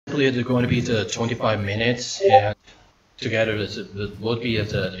it's going to be the 25 minutes, and together it would be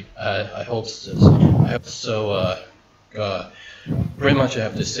the I hope so. Pretty much I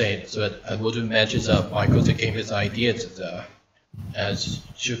have to say so that I would imagine Michael gave his idea to as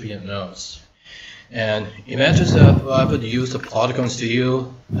should be announced. And imagine that I would use the Polygon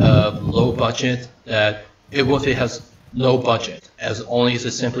Studio low budget, that it has low budget, as only it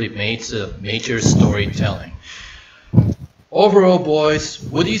simply makes the major storytelling. Overall, boys,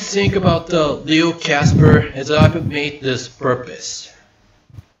 what do you think about the Leo Casper as I made this purpose?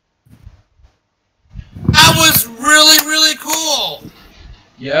 That was really cool!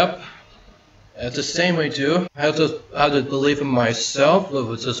 Yep. At the same way too, I have to believe in myself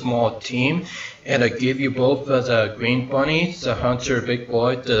with a small team, and I give you both the Green Bunny, the Hunter Big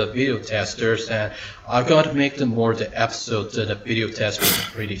Boy, the video testers, and I'm going to make them more the episodes of the video testers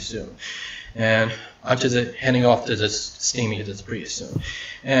pretty soon. And I'm just heading off to this Steamy this pretty soon.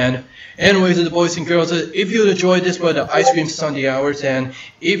 And anyways, the boys and girls, if you enjoyed this by the Ice Cream Sunday Hours, and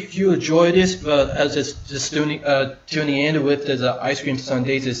if you enjoyed this as just tuning in with the Ice Cream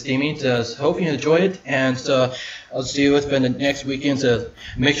Sundays Steamy, hope you enjoy it, and I'll see you for the next weekend.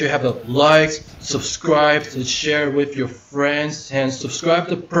 Make sure you have a like, subscribe, to share with your friends, and subscribe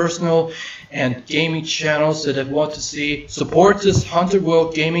to personal and gaming channels that want to support this Hunter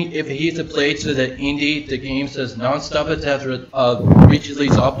World Gaming if he's a play to the indie, the games as non-stop that recently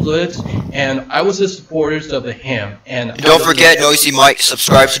uploaded, and I was a supporter of him. And don't forget Noisy Mike.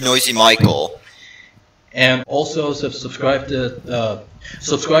 Subscribe to Noisy Michael. And also subscribe to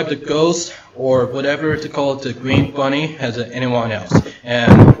Ghost or whatever to call it, the Green Bunny, as anyone else.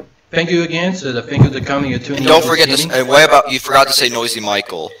 And thank you again. Thank you for coming and tuning in. Don't forget this. And what about you? Forgot to say Noisy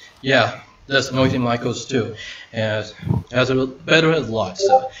Michael. Yeah. That's Noisy Michaels too, as a better a lot.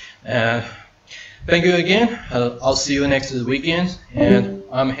 So, thank you again. I'll see you next weekend, and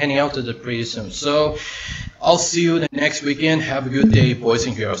I'm heading out to the pretty soon. So I'll see you the next weekend. Have a good day, boys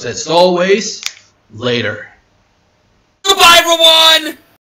and girls. As always, later. Goodbye, everyone.